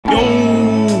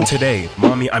Today,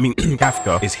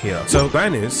 Kafka is here. So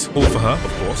plan is pull for her,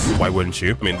 of course. Why wouldn't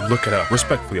you? I mean, look at her.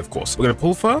 Respectfully, of course. We're gonna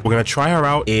pull for her. We're gonna try her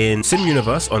out in Sim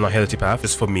Universe on our Hillity path,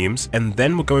 just for memes. And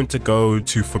then we're going to go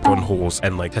to Forgotten Halls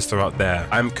and like test her out there.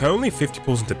 I'm currently 50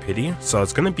 pulls into pity, so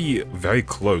it's gonna be very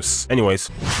close. Anyways,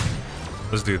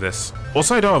 let's do this.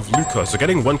 Also, I don't have Luca, so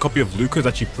getting one copy of Luca is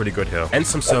actually pretty good here. And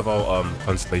some servo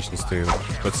constellations too.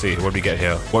 Let's see, what do we get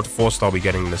here? What 4-star are we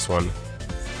getting in this one?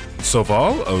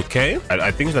 Soval, okay.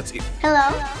 I think that's it. Hello?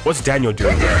 What's Daniel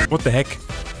doing there? What the heck?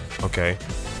 Okay.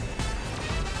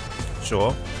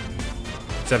 Sure.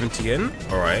 70 in.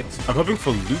 Alright. I'm hoping for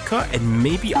Luca and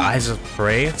maybe Eyes of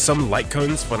Prey. Some light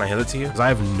cones for Nihility, because I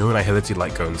have no Nihility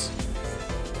light cones.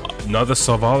 Another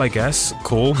Soval, I guess.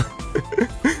 Cool.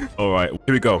 Alright,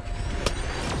 here we go.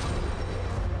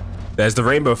 There's the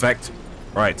rainbow effect.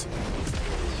 Right.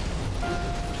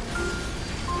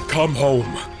 Come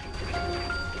home.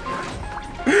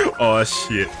 Oh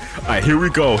shit. Alright, here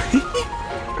we go.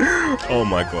 Oh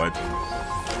my god.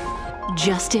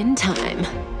 Just in time.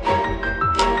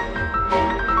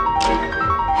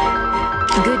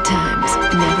 Good times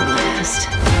never last.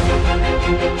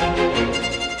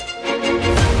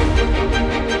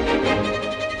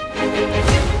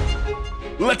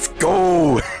 Let's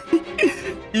go.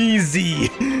 Easy.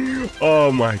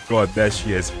 Oh my god, there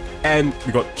she is. And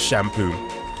we got shampoo.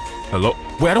 Hello.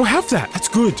 Wait, I don't have that. That's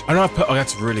good. I don't have. Oh,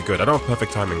 that's really good. I don't have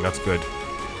perfect timing. That's good.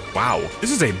 Wow, this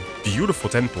is a beautiful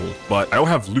temple, but I don't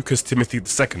have Lucas Timothy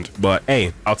II. But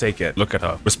hey, I'll take it. Look at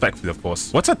her. Respectfully, of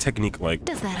course. What's her technique like?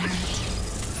 Does that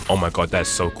hurt? Oh my god, that's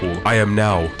so cool. I am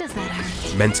now Does that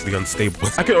hurt? mentally unstable.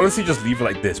 I could honestly just leave it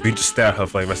like this. We just stare at her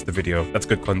for the rest of the video. That's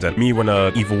good content. Me when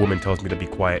a evil woman tells me to be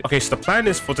quiet. Okay, so the plan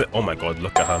is for the. Oh my god,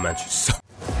 look at her, man. She's so.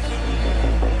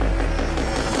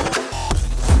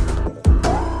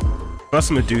 First,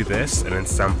 I'm gonna do this and then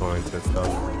sample into stuff.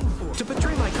 To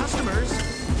betray my customers,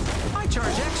 I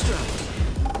charge extra.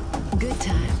 Good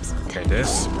times. Okay,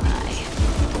 this. Bye.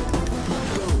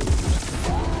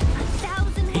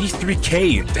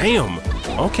 83k. Damn.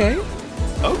 Okay.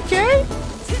 Okay.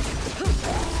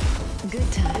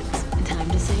 Good times. Time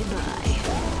to say bye.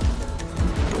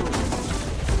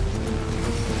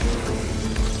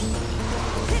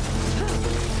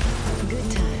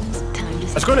 Good times. Time to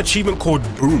say Let's got an achievement called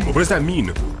Boom. What does that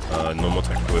mean? Normal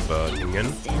attack with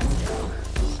Tingen.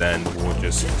 Then we'll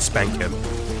just spank him.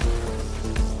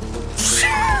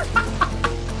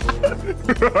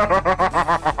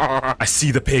 I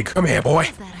see the pig. Come here, boy.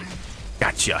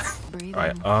 Gotcha.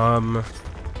 Alright,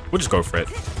 we'll just go for it.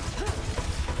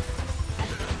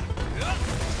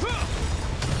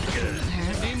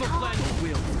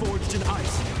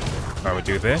 Alright, we'll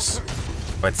do this.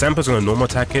 Alright, Sampa's gonna normal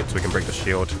attack it so we can break the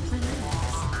shield.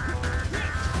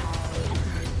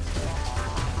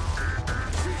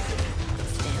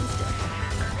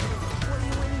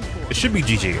 It should be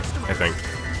GG, I think.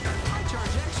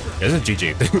 Yeah, this is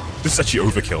GG. This is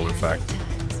actually overkill, in fact.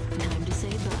 time to say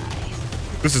bye.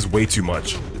 This is way too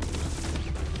much.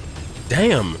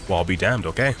 Damn! Well, I'll be damned,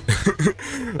 okay?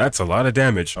 That's a lot of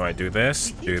damage. Alright, do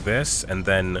this, and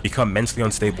then become mentally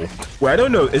unstable. Wait, I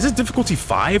don't know. Is this difficulty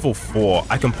 5 or 4?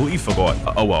 I completely forgot.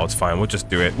 Oh well, it's fine. We'll just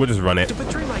do it. We'll just run it. To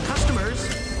betray my customers,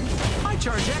 I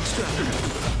charge extra.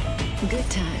 Good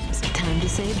times. Time to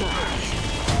say bye.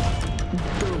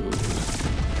 Boom.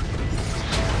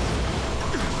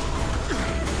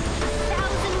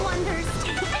 Thousand wonders.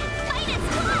 Fight is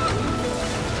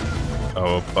fun.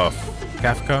 Oh, buff.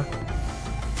 Kafka.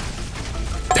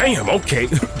 Damn, okay.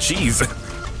 Jeez.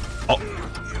 Oh,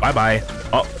 bye-bye.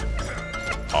 Oh,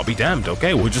 I'll be damned.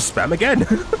 Okay, we'll just spam again.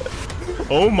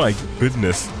 Oh my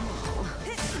goodness.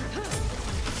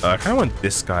 I kind of want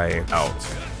this guy out.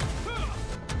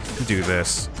 Do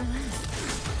this.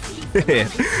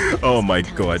 Oh my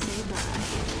god.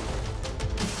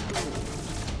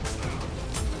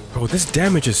 Bro, this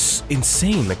damage is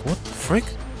insane. Like, what the frick?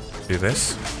 Do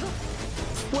this.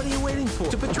 What are you waiting for?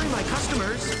 To betray my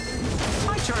customers,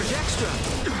 I charge extra.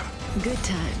 Good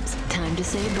times. Time to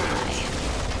say bye.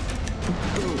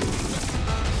 Boom.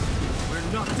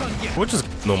 We're not done yet. We'll just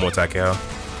normal attack here.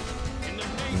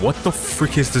 What the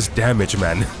frick is this damage,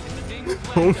 man?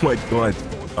 Oh my god.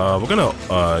 We're gonna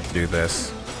do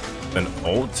this. An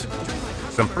ult.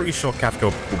 So I'm pretty sure Kafka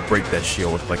will break that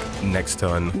shield like next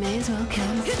turn. May as well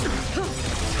come.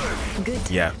 Good times.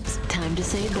 Yeah. Time to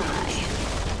say bye.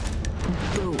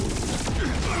 Boom.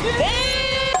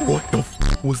 What the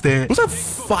f was there? Was that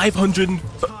 500?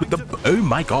 Oh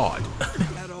my god.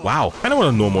 Wow. I don't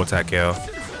want a normal attack here.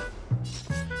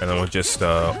 And then we'll just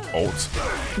ult.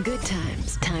 Good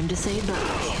times. Time to say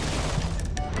bye.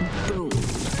 Boom.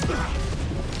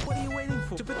 What are you waiting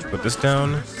for? Put this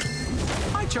down.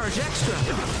 I charge extra.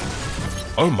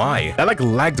 Oh my, that like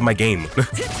lagged my game.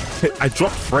 I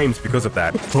dropped frames because of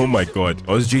that. Oh my god.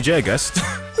 Oh, it's GG, I guess.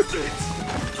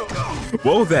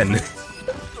 Well then.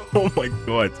 Oh my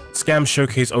god. Scam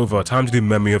showcase over. Time to do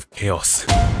Memory of Chaos.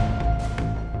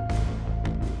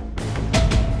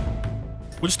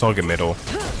 We'll just target middle.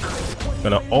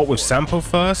 Gonna ult with Sampo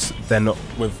first, then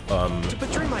with To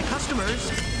betray my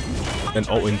customers. then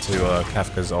ult into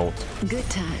Kafka's ult. Good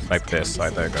times. Like this, time right,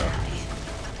 to there you say go.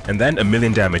 bye. And then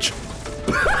 1,000,000 damage.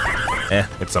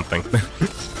 It's something. Relax.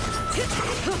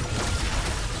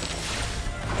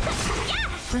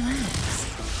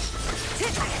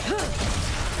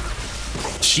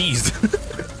 Jeez.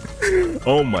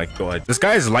 Oh my god. This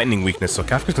guy has lightning weakness, so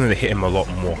Kafka's gonna hit him a lot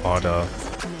more harder.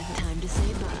 Time to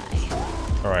say bye.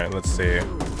 Alright, let's see.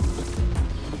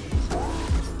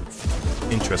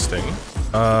 Interesting.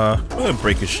 I'm gonna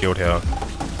break his shield here.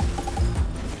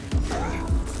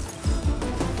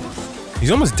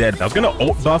 He's almost dead. I was gonna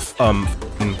ult buff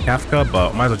Kafka,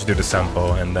 but might as well just do the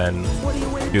Sampo and then What are you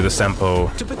waiting do the Sampo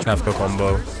to betray Kafka my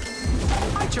combo.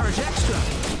 customers? I charge extra.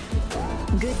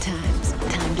 Good times.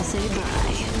 Time to say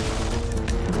bye.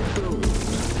 Boom.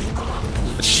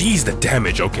 Jeez, the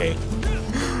damage, okay.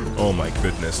 Oh my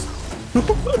goodness.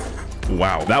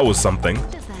 Wow, that was something.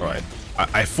 Alright.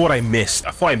 I thought I missed.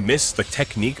 I thought I missed the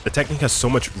technique. The technique has so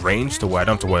much range to where I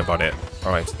don't have to worry about it.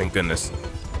 Alright, thank goodness.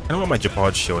 I don't want my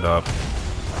Japard shield up.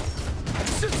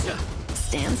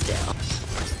 Stand still.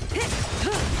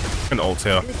 An ult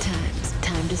here. Good times.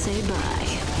 Time to say bye.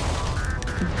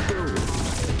 Boom.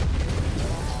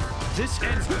 This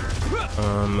ends.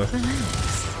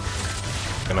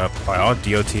 Relax. Gonna apply our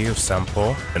DOT of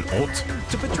Sample and ult.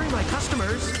 To betray my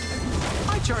customers.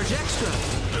 I charge extra.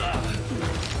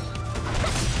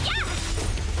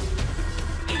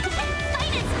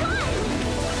 Fight is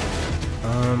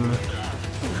fun!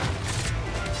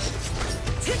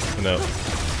 No.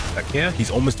 Back here. He's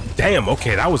almost. Damn,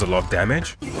 okay, that was a lot of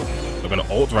damage. We're gonna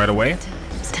ult right away.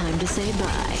 It's time to say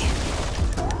bye.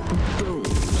 Boom.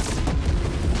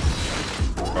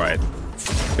 Alright.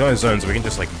 Go in zone so we can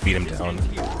just like beat him down.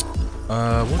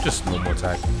 We'll just normal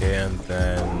attack here and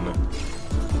then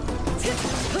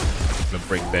gonna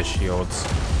break their shields.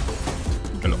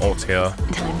 An ult here.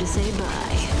 Time to say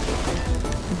bye.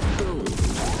 Boom.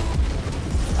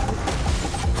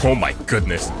 Oh my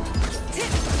goodness.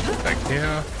 Back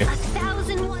here.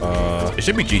 1,000 wonders. It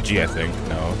should be GG, I think.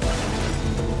 No.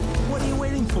 What are you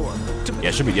waiting for? To Yeah,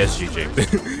 it should be yes, GG.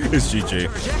 It's GG.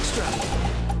 charge extra.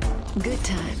 Good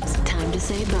times. Time to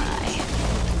say bye.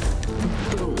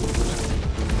 Boom.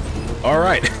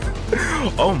 Alright.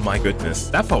 Oh my goodness.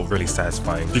 That felt really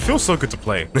satisfying. She feels so good to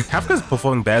play. Kafka's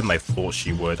performing better than I thought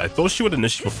she would. I thought she would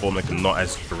initially perform like not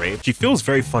as great. She feels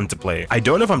very fun to play. I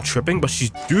don't know if I'm tripping, but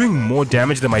she's doing more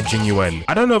damage than my Jinyuan.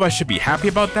 I don't know if I should be happy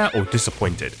about that or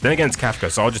disappointed. Then again, it's Kafka,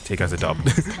 so I'll just take it as a dub.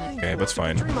 Okay, that's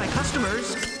fine. Betray my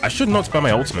customers. I should not spam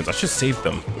my ultimates. I should save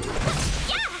them.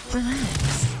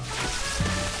 Relax.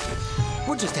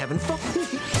 We're just having fun.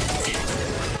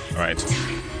 Alright.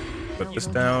 Put this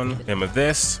down. Him with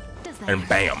this. And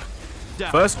bam.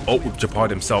 First ult with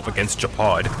Japard himself against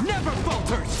Japard. Never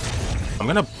falters. I'm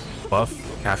gonna buff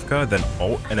Kafka, then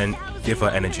ult, and then give her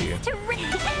energy. To ring.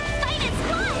 Fight is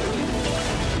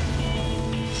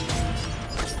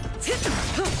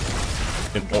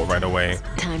fun! Then ult right away.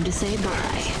 Time to say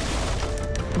bye.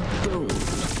 Boom.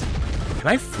 Can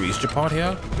I freeze Japard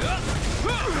here?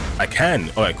 I can.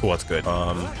 Alright, cool, that's good.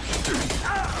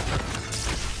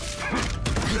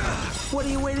 What are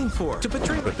you waiting for? To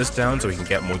betray my Put this down so we can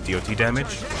get more DOT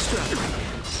damage. extra.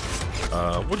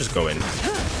 We'll just go in.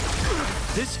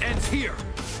 This ends here.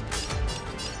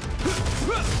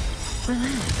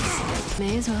 Relax.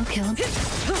 May as well kill him.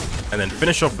 And then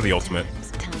finish off with the ultimate.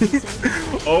 Time to say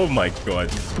bye. Oh my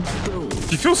god. Boom.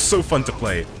 She feels so fun to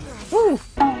play.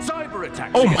 Cyber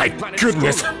attack. Oh my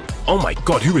goodness. Oh my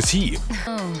god, who is he?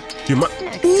 You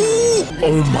Next time.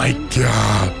 Oh my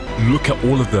god. Look at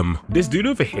all of them. This dude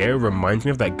over here reminds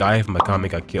me of that guy from Makame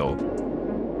got killed.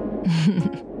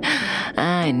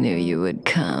 I knew you would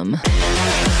come.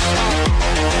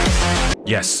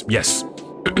 Yes, yes.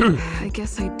 I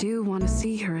guess I do want to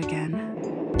see her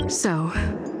again. So,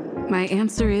 my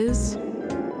answer is...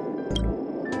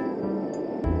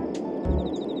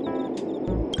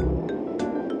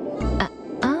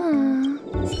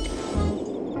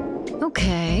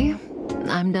 Okay.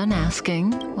 I'm done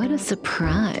asking. What a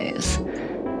surprise.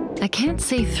 I can't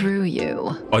see through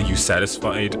you. Are you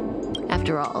satisfied?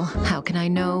 After all, how can I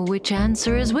know which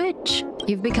answer is which?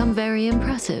 You've become very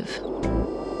impressive.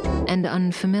 And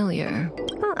unfamiliar.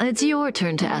 Well, it's your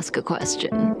turn to ask a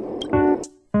question.